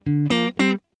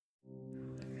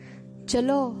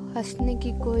चलो हंसने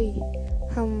की कोई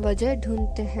हम वजह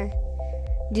ढूंढते हैं,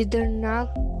 जिधर ना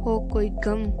हो कोई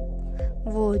गम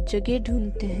वो जगह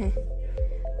ढूंढते हैं।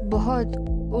 बहुत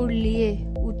उड़ लिए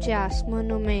ऊंचे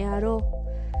आसमानों में यारो,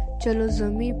 चलो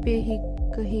ज़मीं पे ही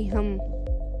कहीं हम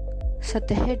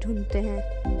सतह ढूंढते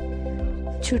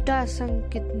हैं। छुटा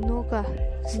संग कितनों का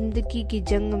जिंदगी की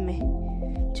जंग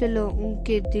में, चलो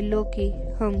उनके दिलों की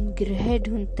हम गिरह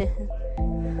ढूंढते हैं।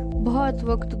 बहुत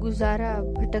वक्त गुजारा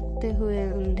भटकते हुए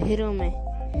अंधेरों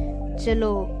में,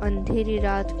 चलो अंधेरी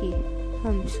रात की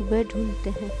हम सुबह ढूंढते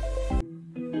हैं।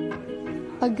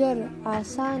 अगर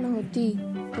आसान होती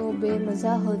तो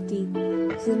बेमज़ा होती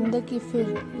जिंदगी, फिर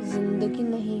जिंदगी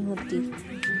नहीं होती।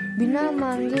 बिना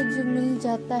मांगे जो मिल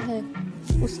जाता है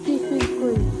उसकी फिर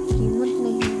कोई कीमत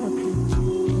नहीं होती।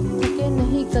 थके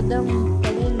नहीं कदम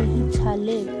पड़े नहीं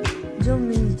छाले, जो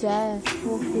मिल जाए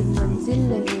वो फिर मंजिल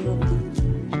नहीं होती।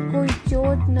 कोई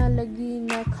चोट ना लगी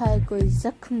ना खाए कोई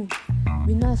जख्म,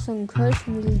 बिना संघर्ष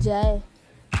मिल जाए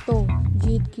तो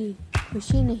जीत की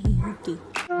खुशी नहीं होती।